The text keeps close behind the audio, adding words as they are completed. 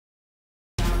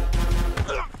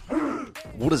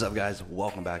What is up, guys?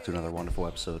 Welcome back to another wonderful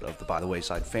episode of the By the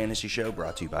Wayside Fantasy Show,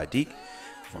 brought to you by Deke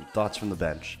from Thoughts from the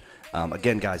Bench.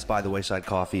 Again, guys, By the Wayside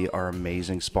Coffee, our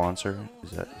amazing sponsor.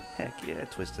 Heck yeah, I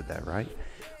twisted that right.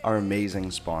 Our amazing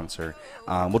sponsor.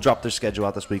 We'll drop their schedule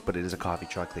out this week, but it is a coffee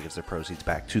truck that gives their proceeds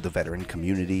back to the veteran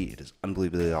community. It is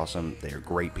unbelievably awesome. They are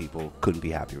great people. Couldn't be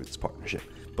happier with this partnership.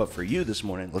 But for you this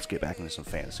morning, let's get back into some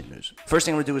fantasy news. First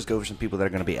thing I'm going to do is go over some people that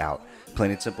are going to be out. Plain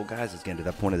and simple, guys. It's getting to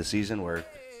that point of the season where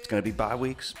it's going to be bye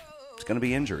weeks. It's going to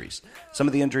be injuries. Some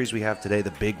of the injuries we have today, the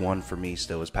big one for me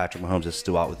still is Patrick Mahomes is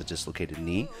still out with a dislocated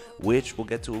knee, which we'll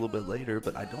get to a little bit later,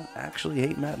 but I don't actually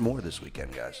hate Matt Moore this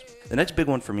weekend, guys. The next big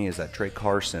one for me is that Trey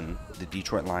Carson, the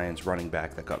Detroit Lions running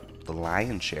back that got the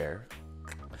lion's share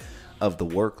of the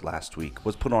work last week,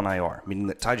 was put on IR, meaning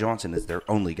that Ty Johnson is their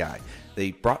only guy.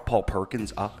 They brought Paul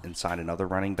Perkins up and signed another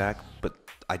running back, but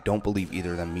I don't believe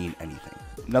either of them mean anything.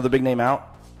 Another big name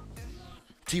out,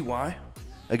 T.Y.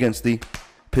 against the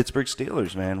Pittsburgh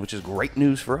Steelers, man, which is great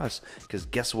news for us because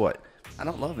guess what? I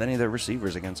don't love any of their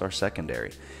receivers against our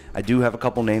secondary. I do have a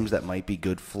couple names that might be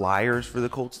good flyers for the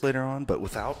Colts later on, but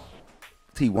without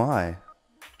T.Y.,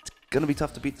 it's going to be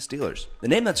tough to beat the Steelers. The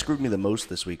name that screwed me the most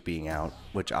this week being out,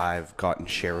 which I've gotten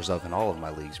shares of in all of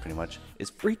my leagues pretty much,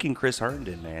 is freaking Chris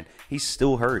Herndon, man. He's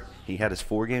still hurt. He had his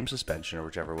 4-game suspension or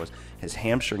whichever it was. His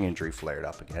hamstring injury flared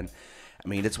up again. I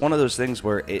mean, it's one of those things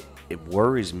where it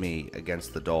worries me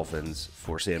against the Dolphins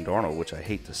for Sam Darnold, which I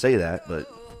hate to say that, but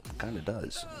kind of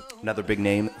does. Another big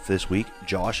name for this week,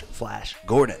 Josh Flash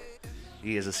Gordon.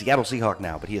 He is a Seattle Seahawk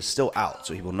now, but he is still out,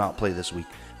 so he will not play this week.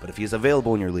 But if he is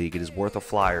available in your league, it is worth a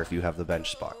flyer if you have the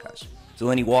bench spot, guys.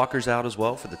 Delaney Walker's out as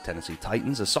well for the Tennessee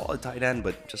Titans. A solid tight end,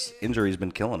 but just injury's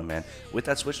been killing him, man. With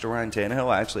that switch to Ryan Tannehill,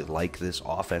 I actually like this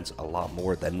offense a lot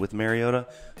more than with Mariota.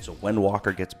 So when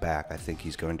Walker gets back, I think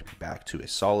he's going to be back to a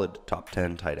solid top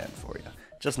 10 tight end for you.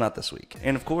 Just not this week.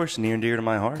 And of course, near and dear to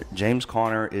my heart, James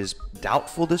Conner is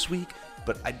doubtful this week,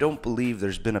 but I don't believe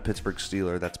there's been a Pittsburgh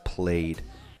Steeler that's played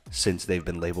since they've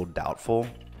been labeled doubtful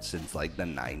since like the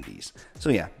 90s. So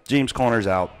yeah, James Conner's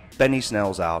out. Benny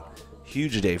Snell's out.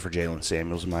 Huge day for Jalen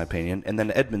Samuels, in my opinion. And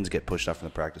then Edmonds get pushed up from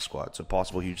the practice squad. So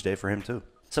possible huge day for him, too.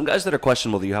 Some guys that are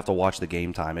questionable that you have to watch the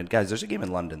game time. And, guys, there's a game in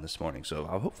London this morning. So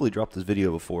I'll hopefully drop this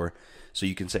video before so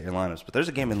you can set your lineups. But there's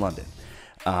a game in London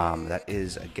that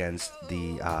is against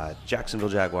the Jacksonville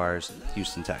Jaguars,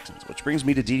 Houston Texans, which brings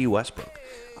me to Dede Westbrook.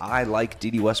 I like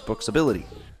Dede Westbrook's ability.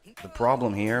 The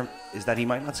problem here is that he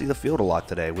might not see the field a lot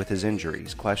today with his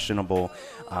injuries. Questionable.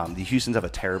 The Houstons have a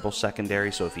terrible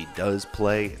secondary, so if he does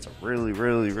play, it's a really,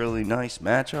 really, really nice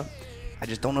matchup. I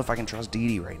just don't know if I can trust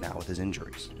Dede right now with his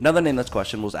injuries. Another name that's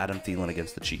questionable is Adam Thielen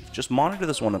against the Chiefs. Just monitor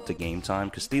this one up to game time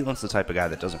because Thielen's the type of guy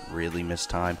that doesn't really miss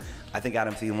time. I think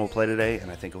Adam Thielen will play today, and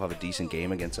I think he'll have a decent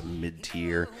game against a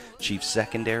mid-tier Chiefs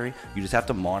secondary. You just have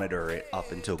to monitor it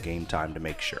up until game time to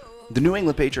make sure. The New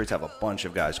England Patriots have a bunch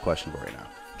of guys questionable right now.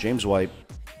 James White,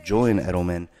 Julian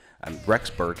Edelman,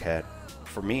 Rex Burkhead.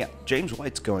 For me, James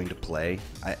White's going to play.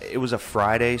 It was a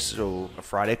Friday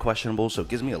questionable, so it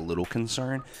gives me a little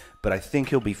concern, but I think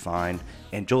he'll be fine,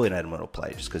 and Julian Edelman will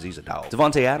play just because he's a dog.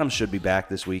 Devontae Adams should be back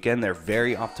this weekend. They're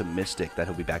very optimistic that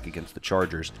he'll be back against the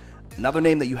Chargers. Another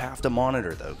name that you have to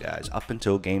monitor, though, guys, up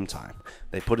until game time.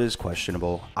 They put it as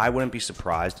questionable. I wouldn't be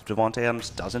surprised if Devontae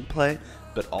Adams doesn't play,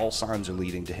 but all signs are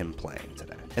leading to him playing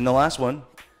today. And the last one,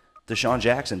 Deshaun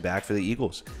Jackson back for the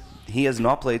Eagles. He has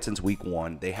not played since week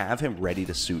 1. They have him ready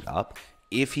to suit up.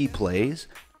 If he plays,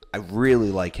 I really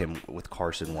like him with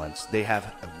Carson Wentz. They have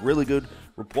a really good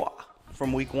rapport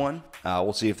from week 1.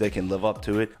 We'll see if they can live up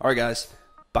to it. All right, guys,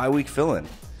 bye week fill-in.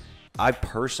 I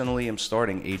personally am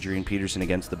starting Adrian Peterson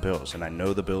against the Bills, and I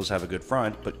know the Bills have a good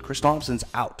front, but Chris Thompson's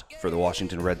out for the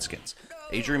Washington Redskins.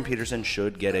 Adrian Peterson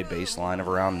should get a baseline of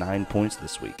around 9 points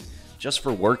this week, just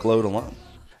for workload alone.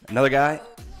 Another guy,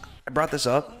 I brought this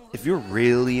up. If you're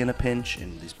really in a pinch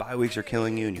and these bye weeks are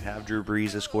killing you and you have Drew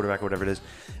Brees as quarterback or whatever it is,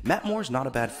 Matt Moore's not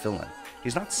a bad fill-in.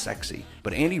 He's not sexy,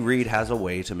 but Andy Reid has a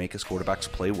way to make his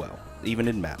quarterbacks play well, even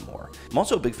in Matt Moore. I'm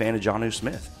also a big fan of Jonnu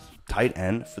Smith, tight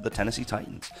end for the Tennessee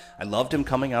Titans. I loved him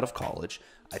coming out of college.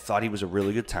 I thought he was a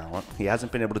really good talent. He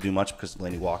hasn't been able to do much because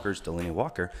Delaney Walker's Delaney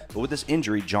Walker, but with this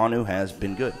injury, Jonnu has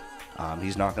been good.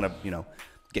 He's not going to,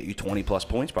 get you 20-plus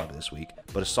points probably this week,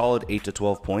 but a solid 8 to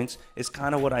 12 points is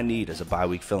kind of what I need as a bye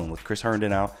week fill-in with Chris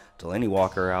Herndon out, Delaney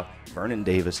Walker out, Vernon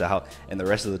Davis out, and the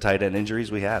rest of the tight end injuries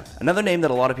we have. Another name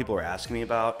that a lot of people are asking me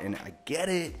about, and I get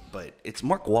it, but it's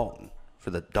Mark Walton for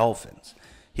the Dolphins.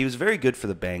 He was very good for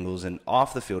the Bengals, and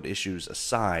off-the-field issues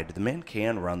aside, the man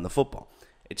can run the football.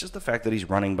 It's just the fact that he's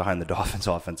running behind the Dolphins'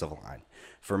 offensive line.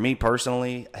 For me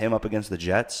personally, him up against the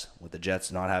Jets, with the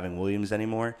Jets not having Williams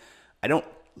anymore, I don't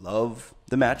love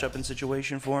the matchup and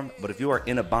situation for him, but if you are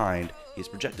in a bind, he's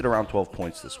projected around 12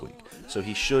 points this week. So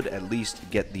he should at least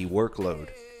get the workload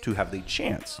to have the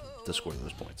chance to score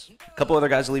those points. A couple other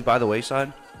guys to leave by the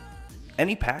wayside.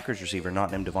 Any Packers receiver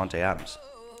not named Devontae Adams.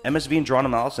 MSV and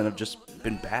Geronimo Allison have just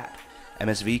been bad.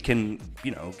 MSV can,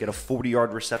 get a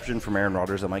 40-yard reception from Aaron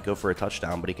Rodgers that might go for a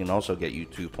touchdown, but he can also get you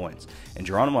 2 points. And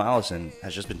Geronimo Allison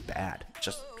has just been bad.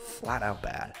 Just flat out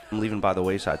bad. I'm leaving by the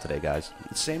wayside today, guys.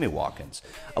 It's Sammy Watkins.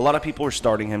 A lot of people are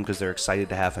starting him because they're excited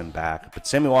to have him back, but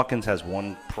Sammy Watkins has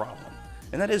one problem,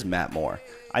 and that is Matt Moore.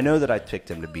 I know that I picked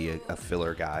him to be a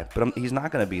filler guy, but he's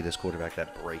not going to be this quarterback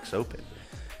that breaks open.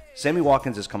 Sammy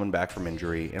Watkins is coming back from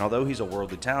injury, and although he's a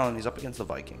worldly talent, he's up against the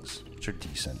Vikings, which are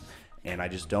decent. And I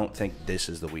just don't think this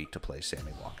is the week to play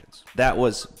Sammy Watkins. That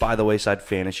was By the Wayside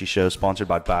Fantasy Show, sponsored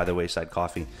by the Wayside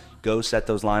Coffee. Go set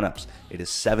those lineups. It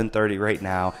is 7:30 right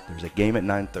now. There's a game at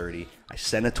 9:30. I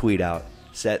sent a tweet out.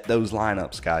 Set those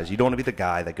lineups, guys. You don't want to be the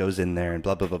guy that goes in there and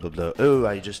blah, blah, blah, blah, blah. Oh,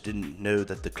 I just didn't know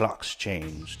that the clocks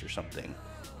changed or something.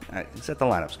 All right, set the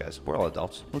lineups, guys. We're all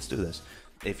adults. Let's do this.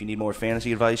 If you need more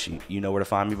fantasy advice, you know where to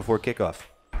find me before kickoff.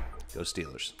 Go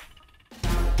Steelers.